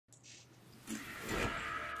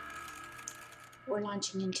We're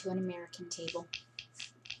launching into an American table.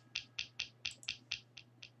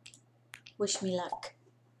 Wish me luck.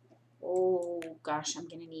 Oh gosh, I'm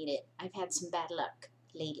gonna need it. I've had some bad luck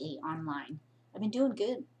lately online. I've been doing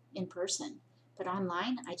good in person, but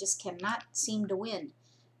online I just cannot seem to win.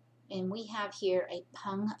 And we have here a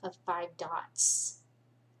pung of 5 dots.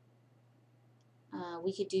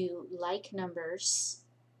 We could do like numbers.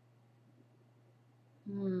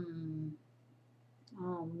 Oh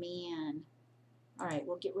man. Alright,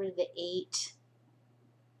 we'll get rid of the 8.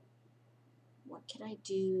 What could I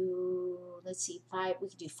do? Let's see, 5. We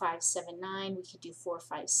could do 5, 7, 9. We could do 4,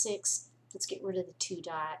 5, 6. Let's get rid of the 2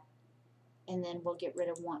 dot. And then we'll get rid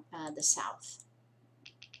of the south.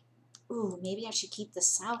 Ooh, maybe I should keep the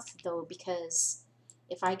south though, because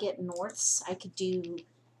if I get norths, I could do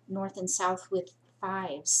north and south with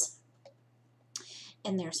 5s.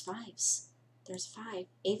 And there's 5s. There's 5,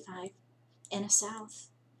 A5, and a south.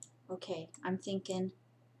 Okay, I'm thinking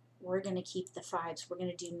we're going to keep the 5s. We're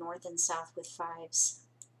going to do north and south with 5s.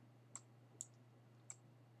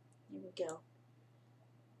 There we go.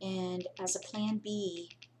 And as a plan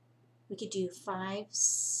B, we could do 5,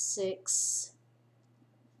 6,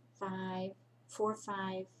 5, 4,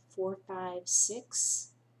 5, 4, 5,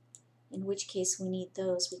 6. In which case we need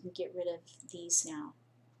those. We can get rid of these now.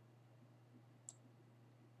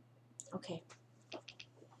 Okay.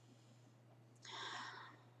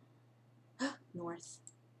 North.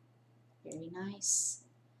 Very nice.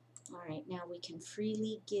 Alright, now we can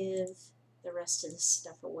freely give the rest of this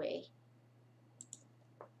stuff away.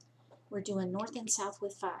 We're doing north and south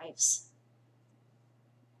with 5s.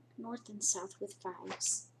 North and south with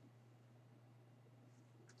 5s.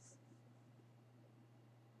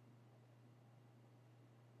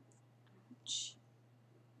 Ouch.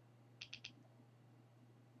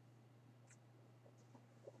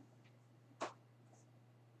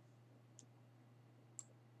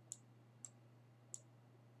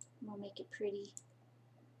 We'll make it pretty.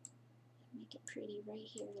 Make it pretty right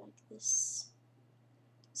here like this.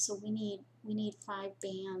 So we need 5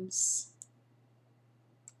 bands.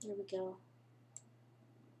 There we go.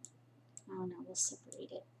 Oh no, we'll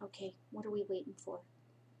separate it. Okay, what are we waiting for?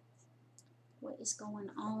 What is going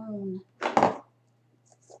on?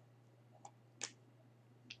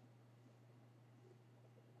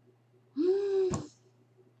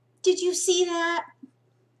 Did you see that?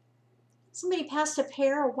 Somebody passed a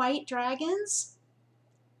pair of white dragons?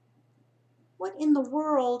 What in the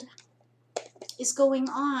world is going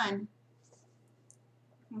on?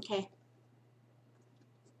 Okay.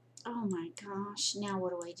 Oh my gosh, now what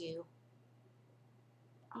do I do?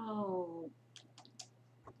 Oh.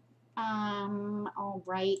 All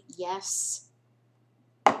right, yes.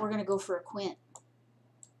 We're going to go for a quint.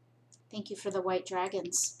 Thank you for the white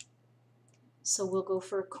dragons. So we'll go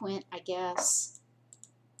for a quint, I guess.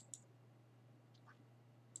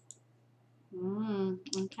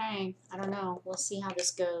 Okay, I don't know. We'll see how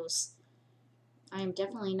this goes. I am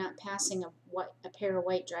definitely not passing a pair of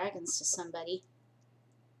white dragons to somebody.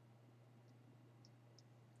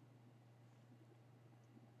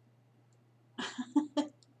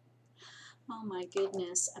 Oh my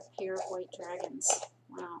goodness, a pair of white dragons.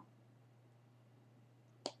 Wow.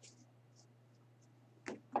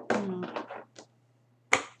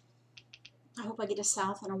 I hope I get a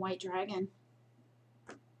south and a white dragon.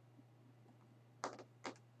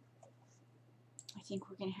 I think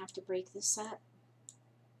we're going to have to break this up.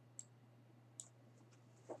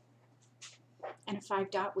 And a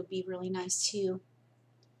 5 dot would be really nice too.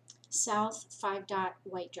 South 5 dot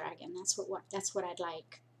white dragon. That's what I'd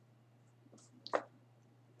like.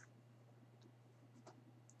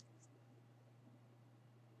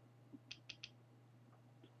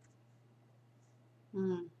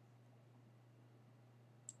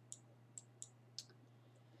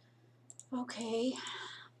 Okay.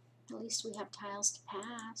 At least we have tiles to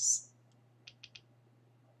pass.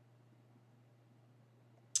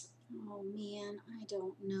 Oh man, I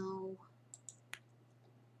don't know.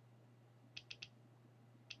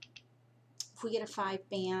 If we get a 5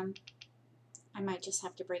 band, I might just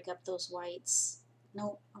have to break up those whites.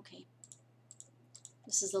 Nope, okay.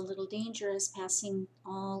 This is a little dangerous, passing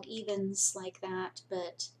all evens like that,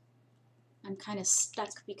 but I'm kind of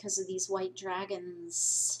stuck because of these white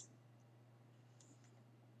dragons.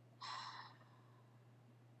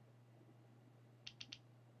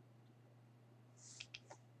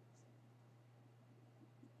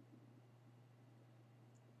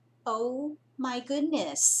 Oh my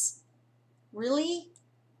goodness. Really?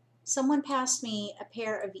 Someone passed me a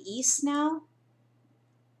pair of East now?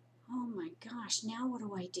 Oh my gosh, now what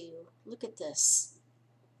do I do? Look at this.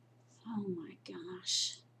 Oh my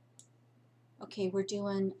gosh. Okay, we're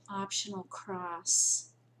doing optional cross.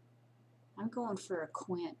 I'm going for a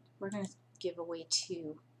quint. We're going to give away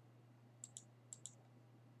 2.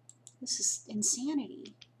 This is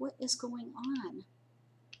insanity. What is going on?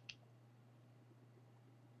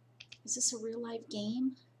 Is this a real life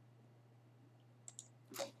game?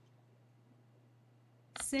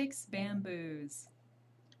 6 bamboos.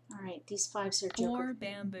 All right, these 5s are 4 joker.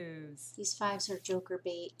 bamboos. These 5s are joker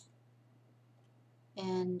bait.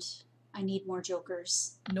 And I need more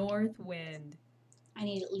jokers. North wind. I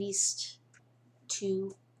need at least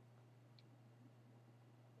 2.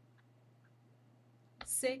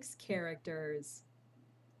 6 characters.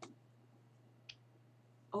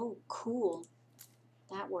 Oh, cool.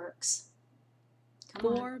 That works.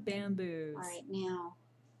 Come 4 on. bamboos. All right, now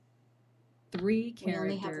 3 we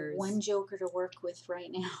only characters. have 1 joker to work with right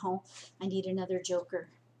now. I need another joker.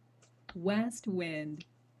 West wind.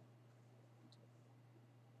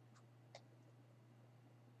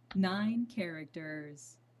 9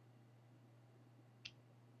 characters.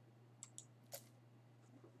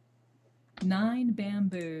 9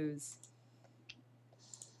 bamboos.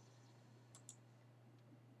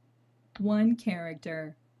 1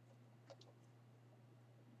 character.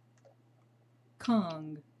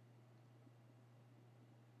 Kong.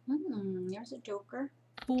 There's a joker.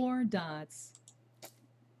 4 dots.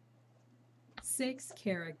 6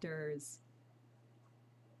 characters.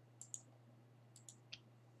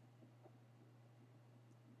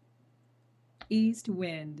 East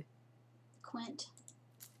wind. Quint.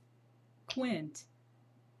 Quint.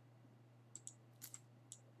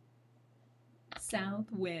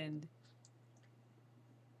 South wind.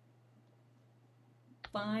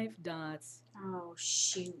 5 dots. Oh,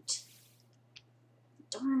 shoot.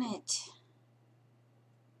 Darn it.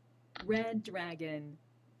 Red dragon.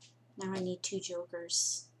 Now I need 2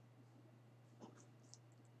 jokers.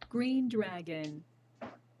 Green dragon.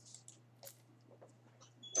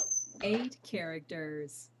 8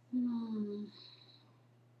 characters.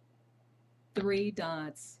 3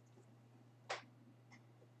 dots.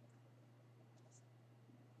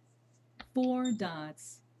 4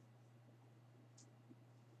 dots.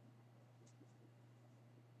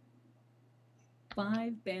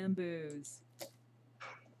 5 bamboos.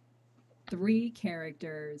 3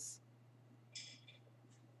 characters.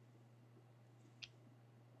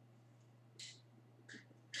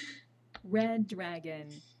 Red dragon.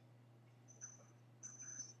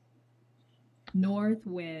 North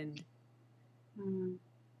wind. Hmm.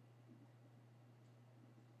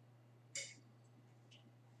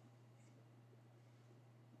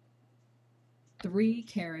 Three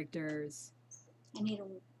characters. I need a.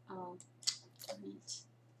 Oh, darn it.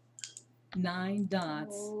 9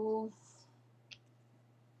 dots. Oh.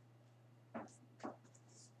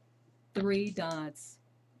 3 dots.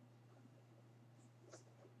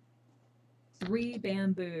 3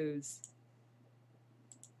 bamboos.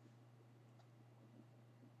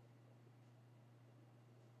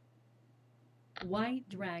 White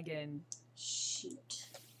dragon. Shoot.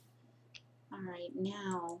 All right,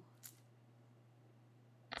 now.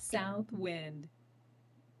 South wind.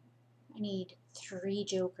 I need 3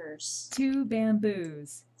 jokers. 2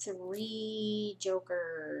 bamboos. 3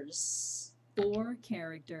 jokers. 4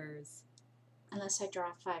 characters. Unless I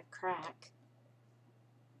draw 5 crack.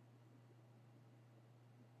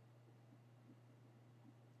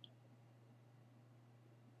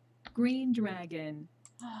 Green dragon.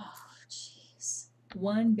 Oh, jeez.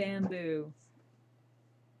 1 bamboo.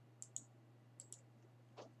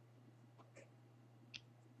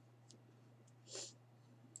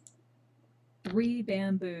 Three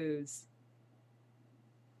bamboos.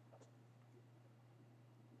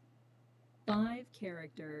 5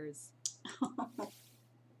 characters.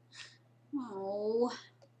 Oh,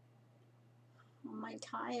 my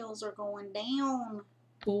tiles are going down.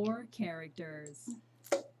 4 characters.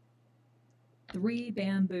 3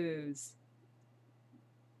 bamboos.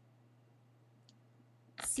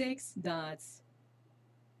 6 dots.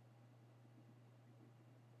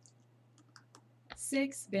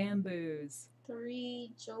 6 bamboos.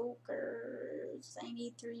 3 jokers. I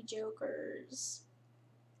need 3 jokers.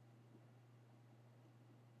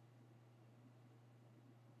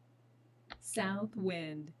 South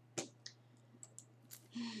wind.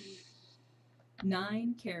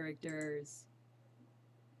 9 characters.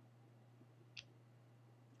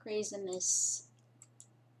 Craziness.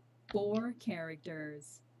 4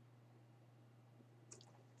 characters.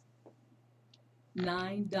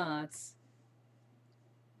 9 dots.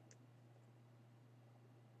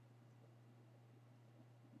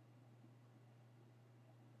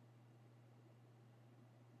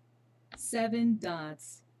 7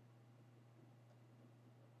 dots.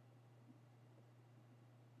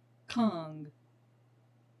 Kong.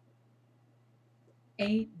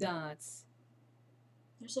 8 dots.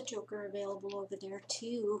 There's a joker available over there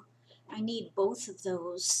too. I need both of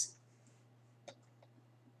those.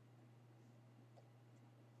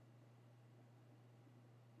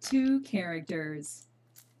 Two characters.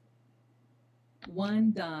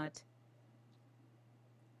 1 dot.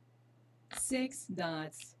 6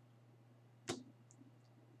 dots.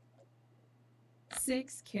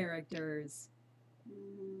 6 characters.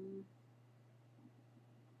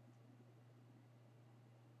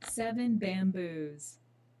 7 bamboos.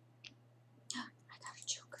 I got a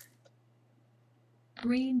joker.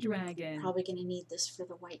 Green dragon. Probably gonna need this for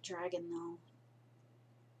the white dragon though.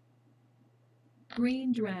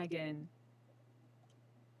 Green dragon.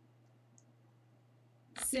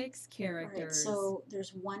 6 characters. Alright, so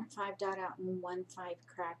there's 1 5 dot out and 1 5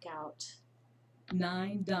 crack out.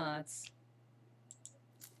 9 dots.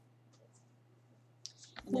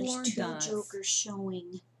 And there's 4 2 dots. jokers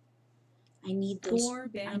showing. I need those. 4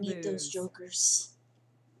 bamboos. I need those jokers.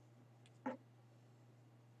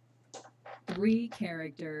 3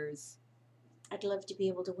 characters. I'd love to be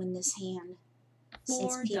able to win this hand. 4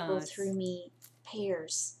 Since people dots. threw me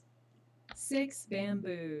pairs. 6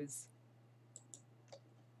 bamboos.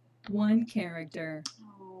 1 character.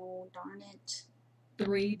 Oh, darn it.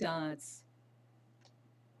 3 dots.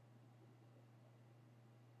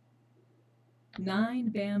 9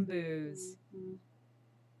 bamboos.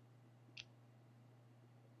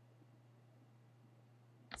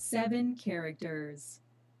 7 characters.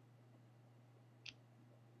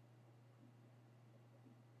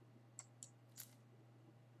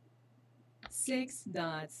 6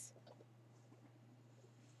 dots.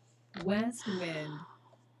 West wind.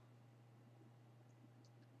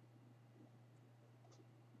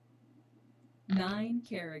 9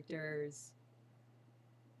 characters.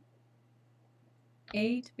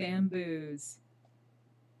 8 bamboos.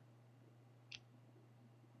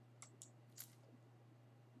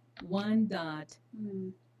 1 dot.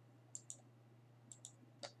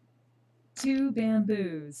 2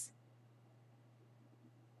 bamboos.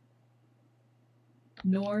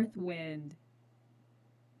 North wind.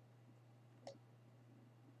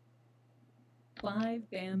 5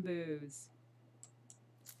 bamboos.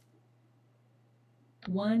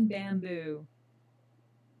 1 bamboo.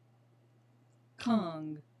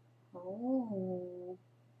 Kong. Oh.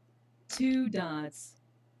 2 dots.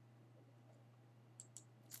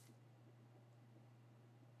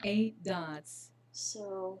 8 dots.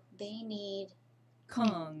 So they need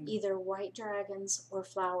Kong. either white dragons or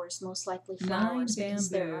flowers, most likely 9 flowers, because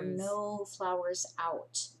there are bamboos. no flowers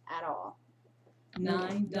out at all.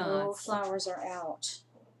 9 No dots. flowers are out.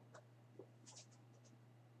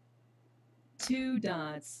 2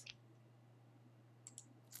 dots.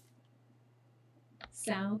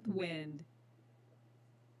 South wind.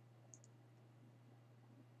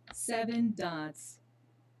 7 dots.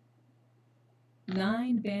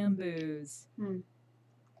 9 bamboos.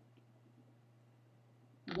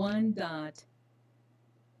 1 dot.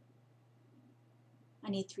 I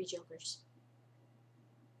need 3 jokers.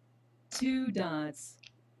 2 dots.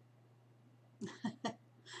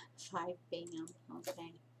 5 bam.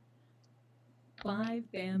 Okay.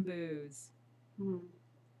 5 bamboos.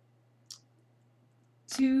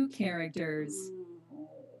 2 characters.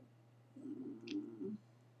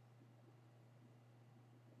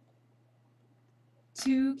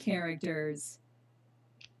 2 characters.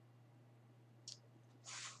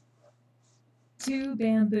 2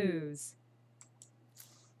 bamboos.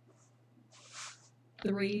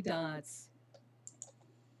 3 dots.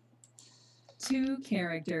 2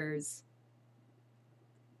 characters.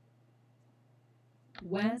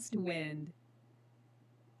 West wind.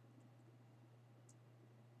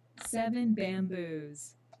 7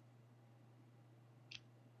 bamboos.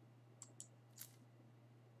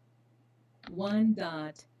 1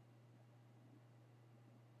 dot.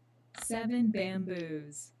 7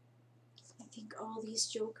 bamboos. I think all these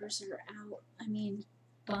jokers are out. I mean,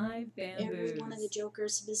 5 bamboos. every one of the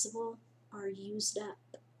jokers visible are used up.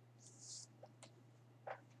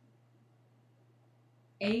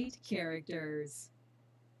 8 characters.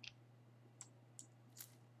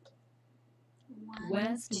 1,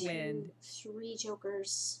 West 2, wind. 3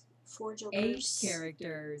 jokers. 4 8 jokers.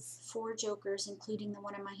 characters. 4 jokers, including the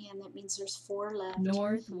one in my hand. That means there's 4 left.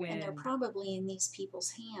 North And they're wind. probably in these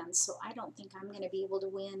people's hands, so I don't think I'm going to be able to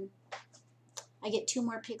win. I get 2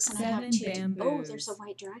 more picks and I have 7 2. bamboos. Oh, there's a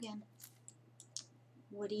white dragon.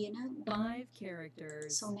 What do you know? 5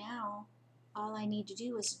 characters. So now, all I need to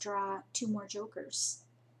do is draw 2 more jokers.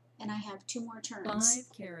 And I have 2 more turns.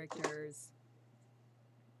 5 characters.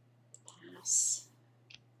 Pass.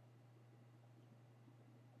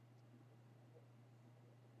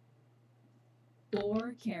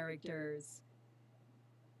 4 characters.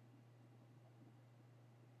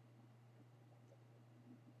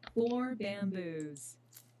 4 bamboos.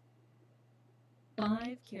 5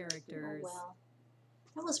 Oh characters. well.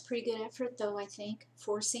 That was pretty good effort though, I think,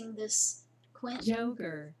 forcing this quint.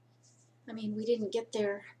 Joker. I mean, we didn't get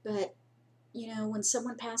there, but you know, when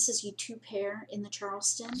someone passes you 2 pair in the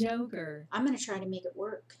Charleston, Joker. I'm going to try to make it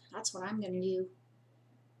work. That's what I'm going to do.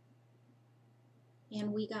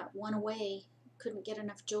 And we got 1 away. Couldn't get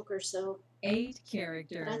enough jokers, so. 8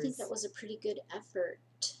 characters. But I think that was a pretty good effort.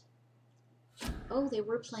 Oh, they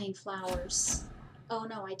were playing flowers. Oh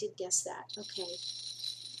no, I did guess that. Okay.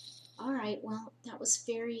 All right, well, that was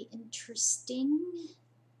very interesting.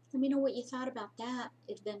 Let me know what you thought about that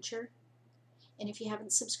adventure. And if you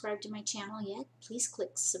haven't subscribed to my channel yet, please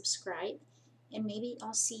click subscribe. And maybe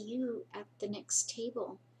I'll see you at the next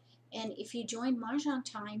table. And if you join Mahjong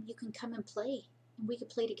Time, you can come and play. And we could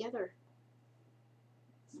play together.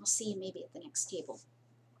 I'll see you maybe at the next table.